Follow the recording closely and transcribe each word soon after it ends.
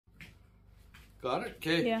Got it?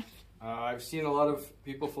 Okay. Yeah. I've seen a lot of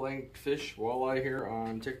people filleting fish, walleye here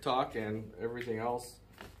on TikTok and everything else.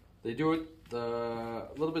 They do it a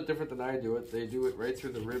little bit different than I do it. They do it right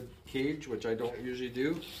through the rib cage, which I don't usually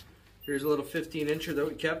do. Here's a little 15-incher that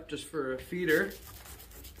we kept just for a feeder.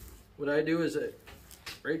 What I do is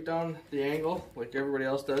right down the angle, like everybody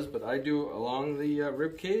else does, but I do along the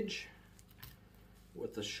rib cage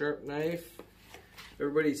with a sharp knife.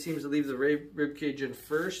 Everybody seems to leave the rib cage in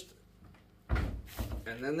first,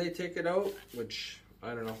 and then they take it out, which,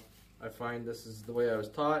 I don't know. I find this is the way I was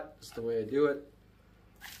taught. It's the way I do it.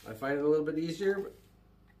 I find it a little bit easier,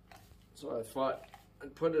 so I thought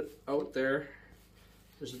I'd put it out there.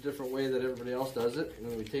 There's a different way that everybody else does it. And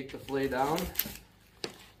then we take the fillet down.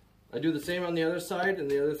 I do the same on the other side, and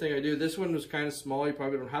the other thing I do, this one was kind of small. You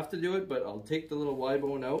probably don't have to do it, but I'll take the little Y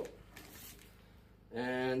bone out.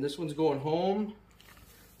 And this one's going home.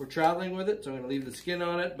 We're traveling with it, so I'm going to leave the skin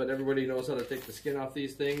on it, but everybody knows how to take the skin off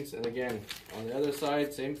these things. And again, on the other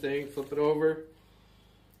side, same thing, flip it over.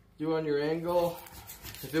 Do on your angle.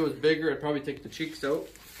 If it was bigger, I'd probably take the cheeks out.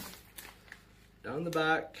 Down the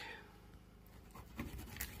back.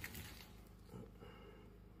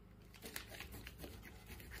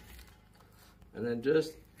 And then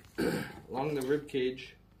just along the rib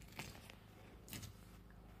cage.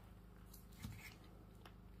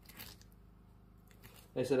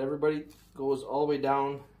 Like I said, everybody goes all the way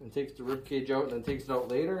down and takes the rib cage out and then takes it out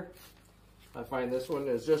later. I find this one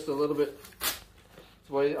is just a little bit, it's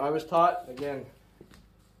the way I was taught. Again,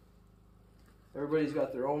 everybody's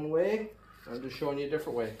got their own way. I'm just showing you a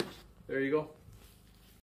different way. There you go.